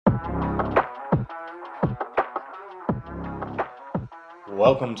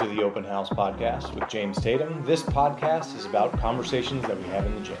Welcome to the Open House Podcast with James Tatum. This podcast is about conversations that we have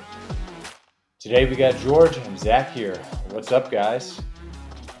in the gym. Today we got George and Zach here. What's up, guys?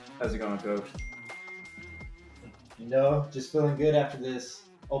 How's it going, Coach? Just feeling good after this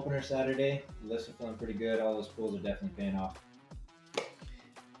opener Saturday. The lifts are feeling pretty good. All those pulls are definitely paying off.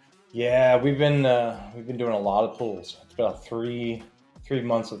 Yeah, we've been doing a lot of pulls. It's about three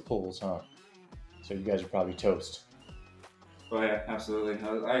months of pulls, huh? So you guys are probably toast. Oh yeah, absolutely.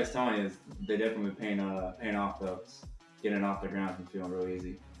 I was telling you, they definitely paying off though. It's getting off the ground and feeling really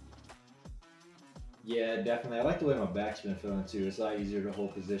easy. Yeah, definitely. I like the way my back's been feeling too. It's a lot easier to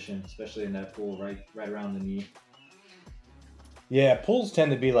hold position, especially in that pull right around the knee. Yeah, pulls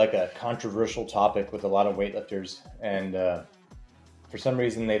tend to be like a controversial topic with a lot of weightlifters, and for some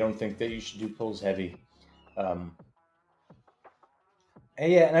reason they don't think that you should do pulls heavy.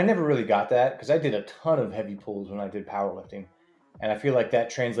 And I never really got that because I did a ton of heavy pulls when I did powerlifting, and I feel like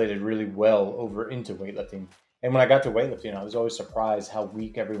that translated really well over into weightlifting. And when I got to weightlifting, I was always surprised how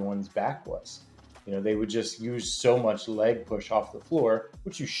weak everyone's back was. You know, they would just use so much leg push off the floor,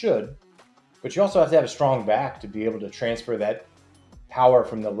 which you should, but you also have to have a strong back to be able to transfer that power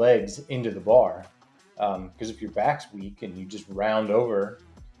from the legs into the bar. Because if your back's weak and you just round over,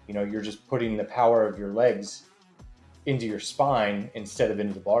 you're just putting the power of your legs into your spine instead of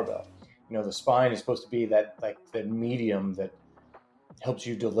into the barbell. The spine is supposed to be that like the medium that helps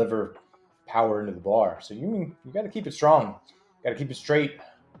you deliver power into the bar. So you got to keep it strong, got to keep it straight.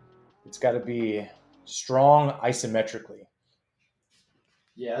 It's got to be strong isometrically.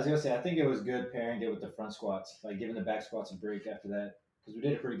 Yeah, I was gonna say I think it was good pairing it with the front squats, like giving the back squats a break after that, because we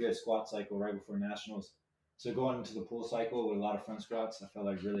did a pretty good squat cycle right before nationals. So going into the pull cycle with a lot of front squats, I felt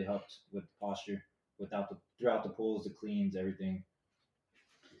like really helped with posture throughout the pulls, the cleans, everything.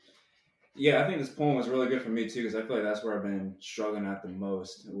 Yeah, I think this pulling was really good for me too because I feel like that's where I've been struggling at the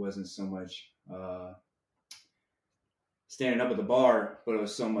most. It wasn't so much standing up at the bar, but it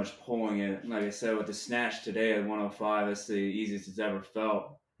was so much pulling it. Like I said, with the snatch today at 105, it's the easiest it's ever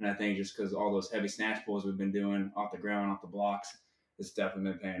felt. And I think just because all those heavy snatch pulls we've been doing off the ground, off the blocks, it's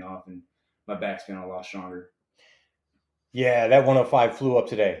definitely been paying off, and my back's feeling a lot stronger. Yeah, that 105 flew up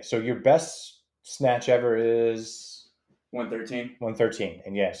today. So your best snatch ever is 113. 113,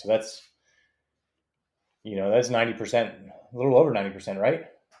 and yeah, so that's 90%, a little over 90%, right?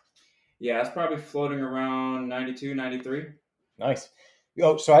 Yeah, it's probably floating around 92, 93. Nice.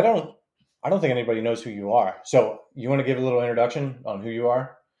 So I don't think anybody knows who you are. So you want to give a little introduction on who you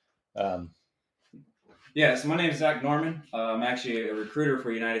are? Yeah, so my name is Zach Norman. I'm actually a recruiter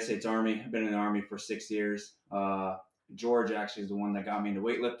for United States Army. I've been in the Army for 6 years. George actually is the one that got me into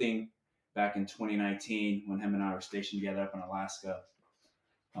weightlifting back in 2019 when him and I were stationed together up in Alaska.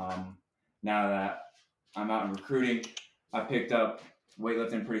 Now that I'm out in recruiting, I picked up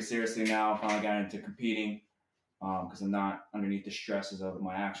weightlifting pretty seriously now. Finally got into competing because I'm not underneath the stresses of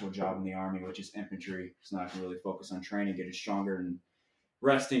my actual job in the Army, which is infantry. So now I can really focus on training, getting stronger, and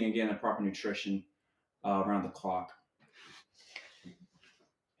resting and getting the proper nutrition around the clock.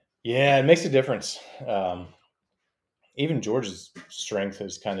 Yeah, it makes a difference. Even George's strength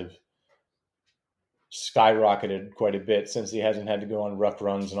has kind of skyrocketed quite a bit since he hasn't had to go on ruck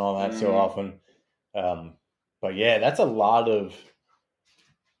runs and all that so often. But yeah, that's a lot of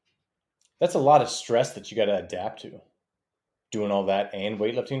stress that you got to adapt to, doing all that and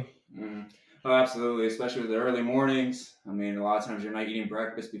weightlifting. Oh, absolutely, especially with the early mornings. I mean, a lot of times you're not eating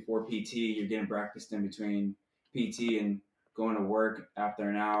breakfast before PT. You're getting breakfast in between PT and going to work after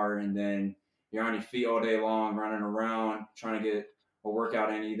an hour, and then you're on your feet all day long, running around, trying to get a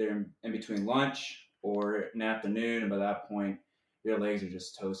workout in either in between lunch or in the afternoon. And by that point, your legs are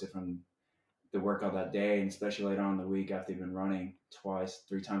just toasted from the workout that day, and especially later on in the week after you've been running twice,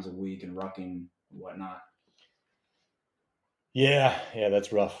 3 times a week and rucking and whatnot. Yeah,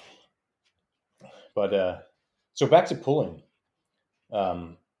 that's rough. But so back to pulling.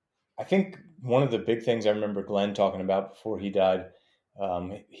 I think one of the big things I remember Glenn talking about before he died,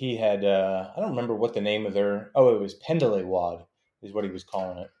 he had, I don't remember what the name of it was Pendlay Wad is what he was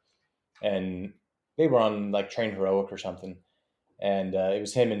calling it. And they were on like Train Heroic or something. And it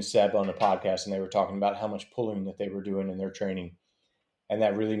was him and Seb on the podcast, and they were talking about how much pulling that they were doing in their training. And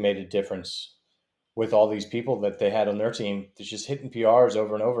that really made a difference with all these people that they had on their team that's just hitting PRs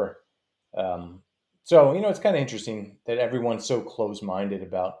over and over. So, it's kind of interesting that everyone's so close-minded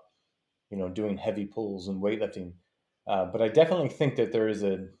about, doing heavy pulls and weightlifting. But I definitely think that there is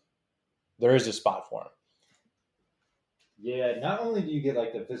a spot for them. Yeah, not only do you get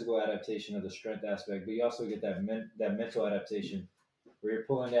like the physical adaptation of the strength aspect, but you also get that mental adaptation. where you're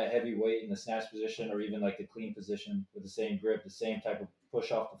pulling that heavy weight in the snatch position or even like the clean position with the same grip, the same type of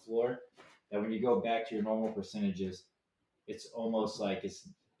push off the floor, that when you go back to your normal percentages, it's almost like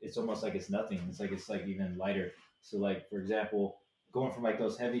it's almost like it's nothing. It's like even lighter. So like for example, going from like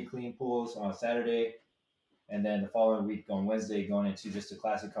those heavy clean pulls on Saturday, and then the following week on Wednesday going into just the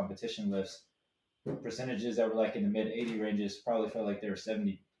classic competition lifts, percentages that were like in the mid 80 ranges probably felt like they were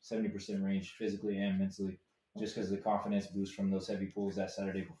 70% range physically and mentally, just because of the confidence boost from those heavy pulls that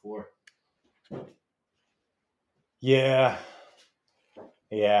Saturday before. Yeah.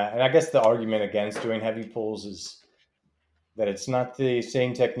 And I guess the argument against doing heavy pulls is that it's not the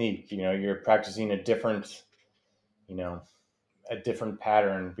same technique. You're practicing a different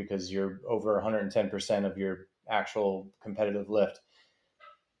pattern because you're over 110% of your actual competitive lift.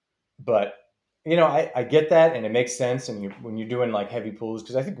 But I get that, and it makes sense. And when you're doing like heavy pulls,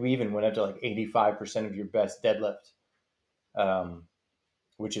 because I think we even went up to like 85% of your best deadlift,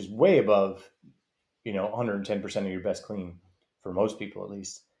 which is way above 110% of your best clean for most people at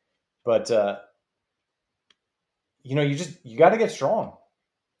least. But you got to get strong.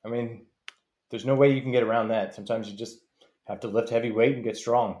 I mean, there's no way you can get around that. Sometimes you just have to lift heavy weight and get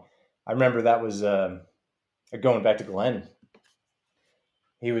strong. I remember that was going back to Glenn.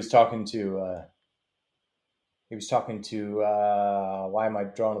 He was talking to why am I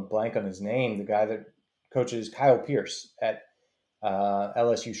drawing a blank on his name? The guy that coaches Kyle Pierce at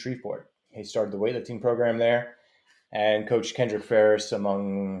LSU Shreveport. He started the weightlifting program there, and coached Kendrick Ferris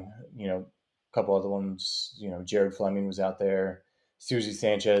among a couple other ones. Jared Fleming was out there, Susie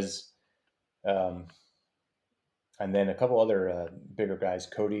Sanchez, and then a couple other bigger guys,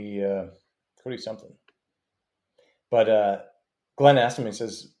 Cody something. But Glenn asked him, he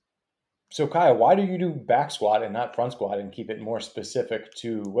says, "So Kyle, why do you do back squat and not front squat and keep it more specific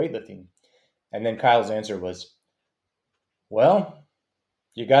to weightlifting?" And then Kyle's answer was, "Well,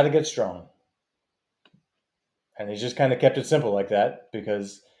 you got to get strong." And he just kind of kept it simple like that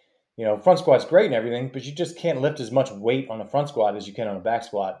because, front squat's great and everything, but you just can't lift as much weight on a front squat as you can on a back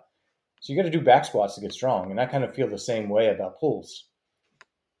squat. So you got to do back squats to get strong. And I kind of feel the same way about pulls.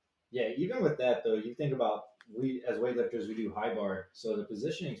 Yeah, even with that though, you think about, we as weightlifters, we do high bar, so the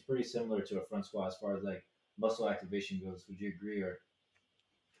positioning is pretty similar to a front squat as far as like muscle activation goes. Would you agree? Or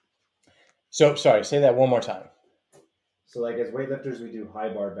So sorry, say that one more time. so like as weightlifters, we do high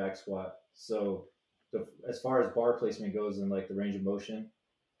bar back squat. So as far as bar placement goes and like the range of motion,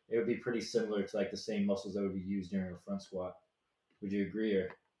 it would be pretty similar to like the same muscles that would be used during a front squat. Would you agree?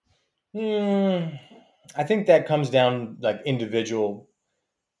 Or I think that comes down like individual,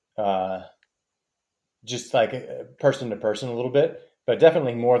 just like person to person a little bit, but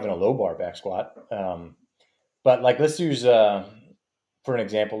definitely more than a low bar back squat. But like, let's use for an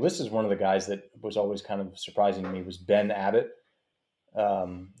example. This is one of the guys that was always kind of surprising to me was Ben Abbott,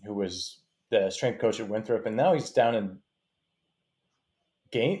 who was the strength coach at Winthrop, and now he's down in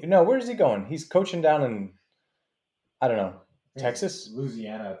where is he going? He's coaching down in, I don't know, Texas?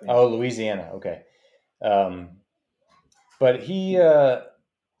 Louisiana, I think. Oh, Louisiana. Okay. But he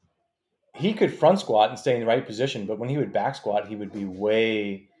could front squat and stay in the right position, but when he would back squat, he would be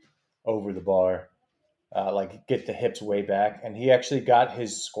way over the bar, like get the hips way back. And he actually got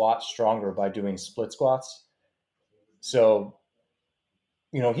his squat stronger by doing split squats. So,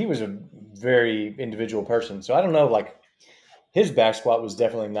 he was a very individual person. So I don't know, like, his back squat was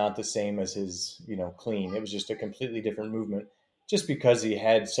definitely not the same as his, clean. It was just a completely different movement, just because he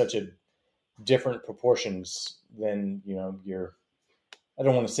had such a different proportions than your. I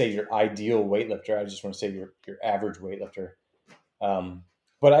don't want to say your ideal weightlifter. I just want to say your average weightlifter.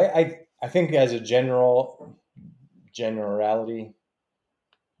 But I think as a generality,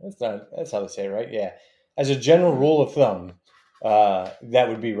 that's how they say it, right? Yeah, as a general rule of thumb, that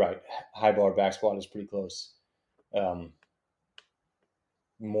would be right. High bar back squat is pretty close.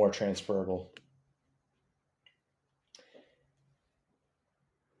 More transferable.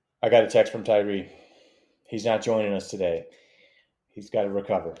 I got a text from Tyree. He's not joining us today. He's got to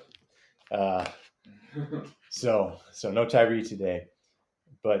recover. So no Tyree today.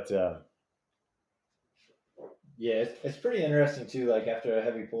 But yeah, it's pretty interesting too. Like after a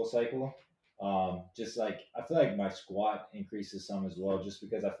heavy pull cycle, just like I feel like my squat increases some as well, just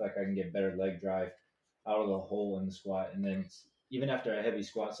because I feel like I can get better leg drive out of the hole in the squat, and then even after a heavy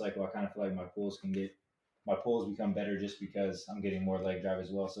squat cycle, I kind of feel like my pulls become better just because I'm getting more leg drive as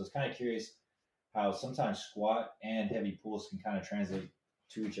well. So it's kind of curious how sometimes squat and heavy pulls can kind of translate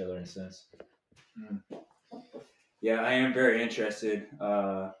to each other in a sense. Yeah, I am very interested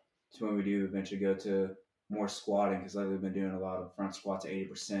to when we do eventually go to more squatting, because lately we've been doing a lot of front squats at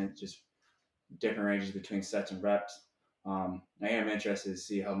 80%, just different ranges between sets and reps. I am interested to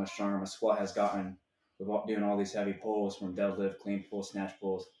see how much stronger my squat has gotten with doing all these heavy pulls from deadlift, clean pull, snatch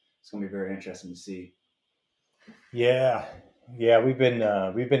pulls. It's going to be very interesting to see. Yeah, we've been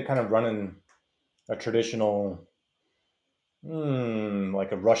kind of running a traditional,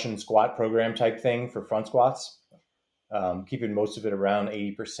 like a Russian squat program type thing for front squats, keeping most of it around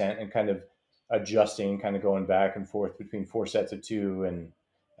 80% and kind of adjusting, kind of going back and forth between 4 sets of 2 and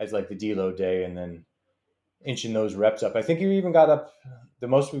as like the deload day, and then inching those reps up. I think you even got up. The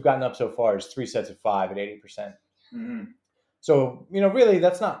most we've gotten up so far is 3 sets of 5 at 80%. Mm-hmm. So, really,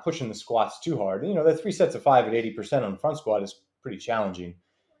 that's not pushing the squats too hard. That 3 sets of 5 at 80% on the front squat is pretty challenging,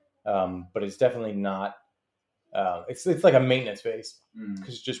 but it's definitely not. It's like a maintenance phase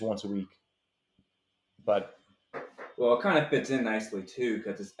because it's just once a week. But well, it kind of fits in nicely too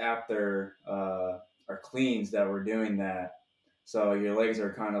because it's after our cleans that we're doing that, so your legs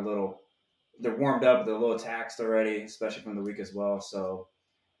are kind of they're warmed up, they're a little taxed already, especially from the week as well. So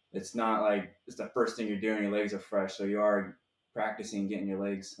it's not like it's the first thing you're doing. Your legs are fresh, so you are practicing getting your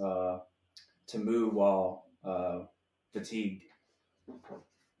legs to move while fatigued.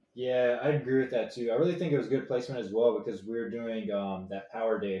 Yeah, I agree with that too. I really think it was good placement as well because we were doing that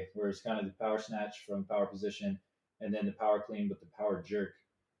power day where it's kind of the power snatch from power position and then the power clean with the power jerk.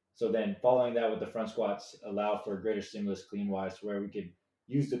 So then following that with the front squats allow for greater stimulus clean wise where we could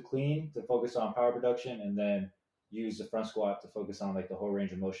use the clean to focus on power production and then use the front squat to focus on like the whole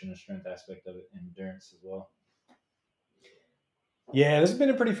range of motion and strength aspect of it and endurance as well. yeah, this has been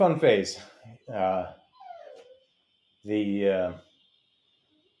a pretty fun phase. The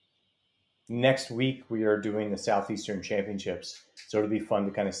next week we are doing the Southeastern Championships, so it'll be fun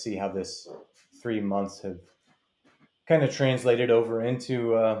to kind of see how this 3 months have kind of translated over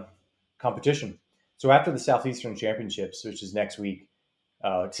into competition. So after the Southeastern Championships, which is next week,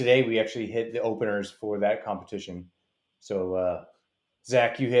 today we actually hit the openers for that competition. So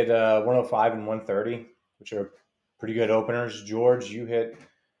Zach, you hit 105 and 130, which are pretty good openers. George, you hit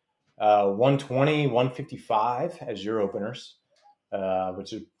 120, 155 as your openers,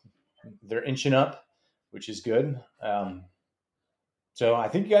 which is they're inching up, which is good. So I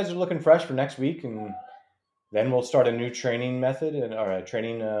think you guys are looking fresh for next week, and then we'll start a new training method or a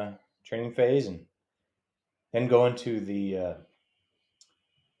training phase, and then go into the.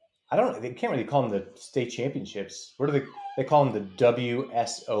 I don't know. They can't really call them the state championships. What do they call them? The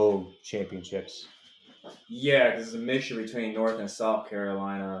WSO championships. Yeah, because it's a mixture between North and South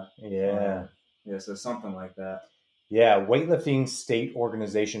Carolina. Yeah. Yeah, so something like that. Yeah, weightlifting state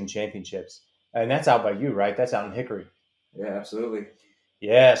organization championships, and that's out by you, right? That's out in Hickory. Yeah, absolutely.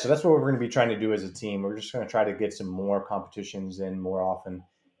 Yeah, so that's what we're going to be trying to do as a team. We're just going to try to get some more competitions in more often,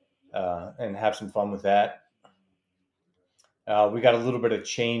 and have some fun with that. We got a little bit of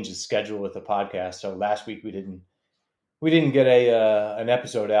change of schedule with the podcast. So last week we didn't get an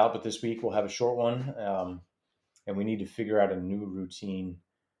episode out, but this week we'll have a short one, and we need to figure out a new routine.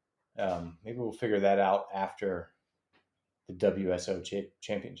 Maybe we'll figure that out after the WSO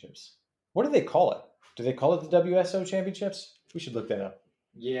championships. What do they call it? Do they call it the WSO championships? We should look that up.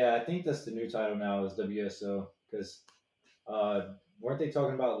 Yeah, I think that's the new title now is WSO because weren't they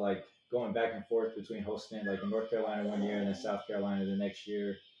talking about like going back and forth between hosting like in North Carolina one year and then South Carolina the next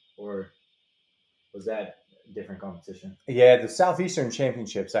year, or was that a different competition? Yeah, the Southeastern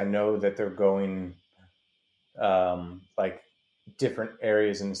Championships. I know that they're going like different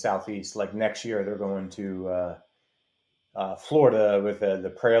areas in the Southeast. Like next year, they're going to Florida with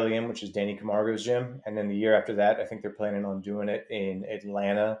the Paralium, which is Danny Camargo's gym, and then the year after that, I think they're planning on doing it in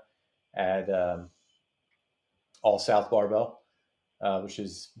Atlanta at All South Barbell, which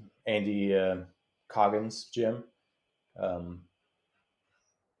is Andy Coggins' gym. And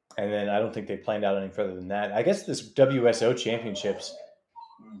then I don't think they planned out any further than that. I guess this WSO championships,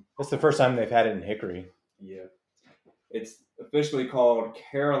 that's the first time they've had it in Hickory. Yeah. It's officially called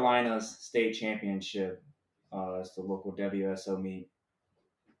Carolina's State Championship. It's the local WSO meet.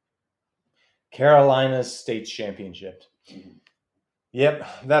 Carolina's State Championship. Yep,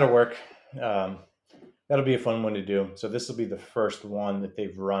 that'll work. That'll be a fun one to do. So this will be the first one that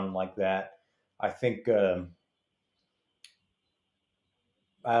they've run like that. I think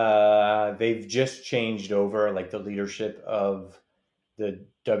they've just changed over like the leadership of the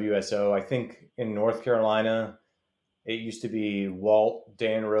WSO. I think in North Carolina, it used to be Walt,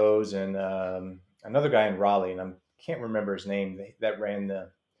 Dan Rose, and another guy in Raleigh, and I can't remember his name, that ran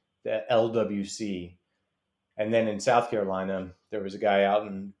the LWC. And then in South Carolina, there was a guy out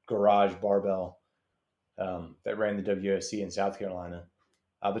in Garage Barbell that ran the WSC in South Carolina.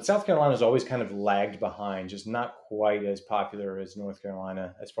 But South Carolina's always kind of lagged behind, just not quite as popular as North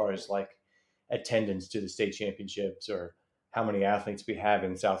Carolina as far as like attendance to the state championships or how many athletes we have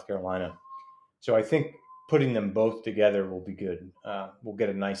in South Carolina. So I think putting them both together will be good. We'll get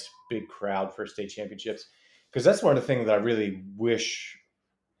a nice big crowd for state championships, because that's one of the things that I really wish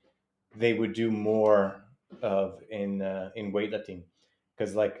they would do more of in weightlifting.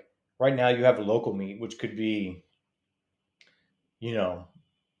 Because like right now you have a local meet, which could be, in a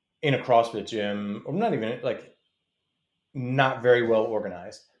CrossFit gym, or not even like not very well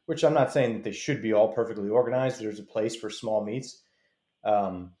organized. Which I'm not saying that they should be all perfectly organized. There's a place for small meets.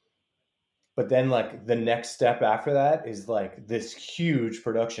 But then like the next step after that is like this huge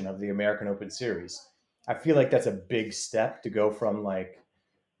production of the American Open Series. I feel like that's a big step to go from like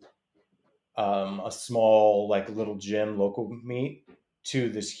a small like little gym local meet to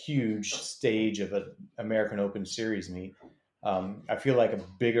this huge stage of an American Open Series meet. I feel like a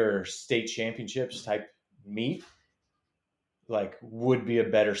bigger state championships type meet like would be a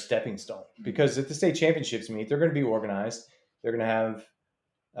better stepping stone, because at the state championships meet, they're going to be organized. They're going to have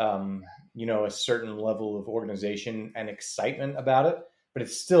a certain level of organization and excitement about it, but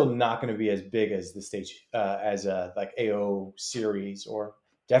it's still not going to be as big as the stage as a like AO series or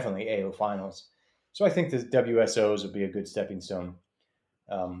definitely AO finals. So I think the WSOs would be a good stepping stone.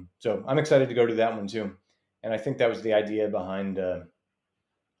 So I'm excited to go to that one too. And I think that was the idea behind,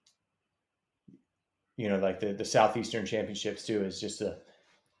 like the Southeastern Championships too, is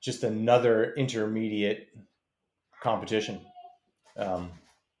just another intermediate competition.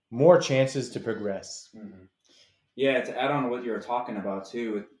 More chances to progress. Mm-hmm. Yeah, to add on to what you were talking about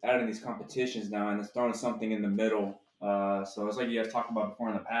too, with adding these competitions now and it's throwing something in the middle. So it's like you guys talked about before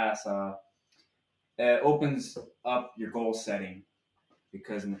in the past. It opens up your goal setting,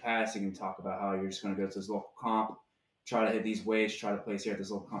 because in the past you can talk about how you're just going to go to this local comp, try to hit these weights, try to place here at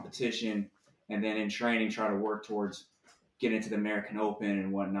this local competition, and then in training try to work towards getting to the American Open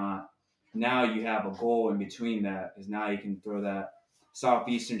and whatnot. Now you have a goal in between that, because now you can throw that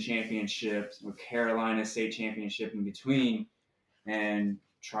Southeastern Championship or Carolina State Championship in between and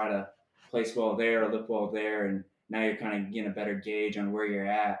try to place well there or lift well there, and now you're kind of getting a better gauge on where you're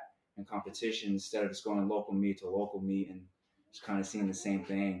at in competition instead of just going local meet to local meet and just kind of seeing the same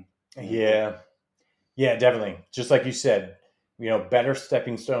thing. Yeah, definitely. Just like you said, better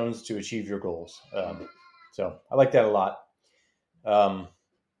stepping stones to achieve your goals. So I like that a lot. So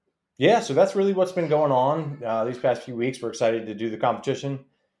that's really what's been going on these past few weeks. We're excited to do the competition.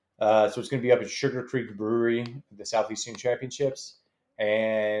 So it's going to be up at Sugar Creek Brewery, the Southeastern Championships.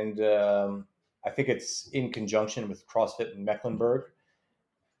 And I think it's in conjunction with CrossFit in Mecklenburg.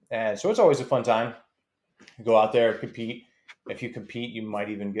 And so it's always a fun time. Go out there, compete. If you compete, you might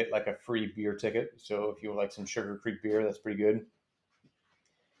even get like a free beer ticket. So if you like some Sugar Creek beer, that's pretty good.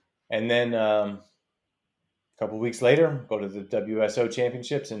 And then a couple of weeks later, go to the WSO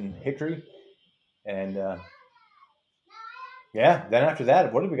Championships in Hickory. And then after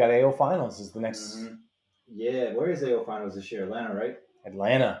that, what do we got? AO Finals is the next. Mm-hmm. Yeah, where is AO Finals this year? Atlanta, right?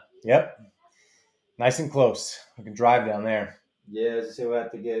 Atlanta. Yep. Nice and close. We can drive down there. Yeah, as I say, we'll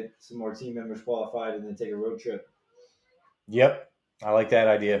have to get some more team members qualified and then take a road trip. Yep. I like that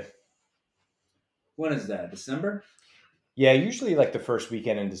idea. When is that? December? Yeah, usually like the first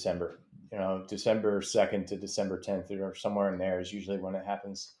weekend in December. December 2nd to December 10th or somewhere in there is usually when it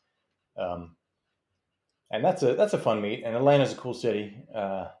happens. And that's a fun meet. And Atlanta's a cool city.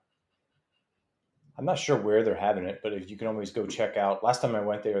 I'm not sure where they're having it, but if you can always go check out. Last time I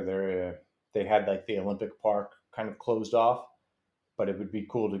went there, they had like the Olympic Park kind of closed off, but it would be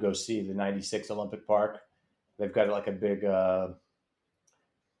cool to go see the 96 Olympic Park. They've got like a big, not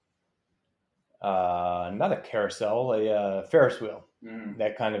a carousel, a Ferris wheel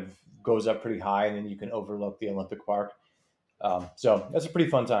that kind of goes up pretty high, and then you can overlook the Olympic Park. So that's a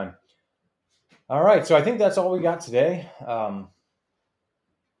pretty fun time. All right, so I think that's all we got today. All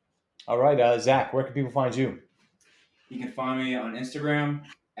right, Zach, where can people find you? You can find me on Instagram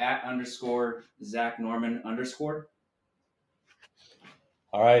 @_Zach Norman _.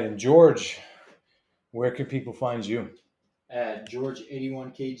 All right, and George, where can people find you? At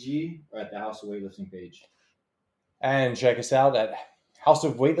George81kg or at the House of Weightlifting page. And check us out at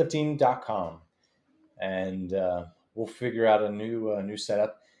houseofweightlifting.com. And we'll figure out a new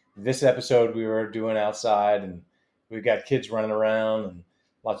setup. This episode we were doing outside, and we got kids running around and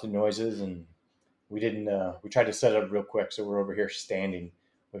lots of noises, and we tried to set it up real quick, so we're over here standing,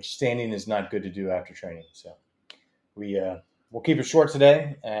 which standing is not good to do after training. So we'll keep it short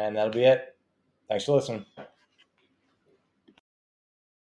today, and that'll be it. Thanks for listening.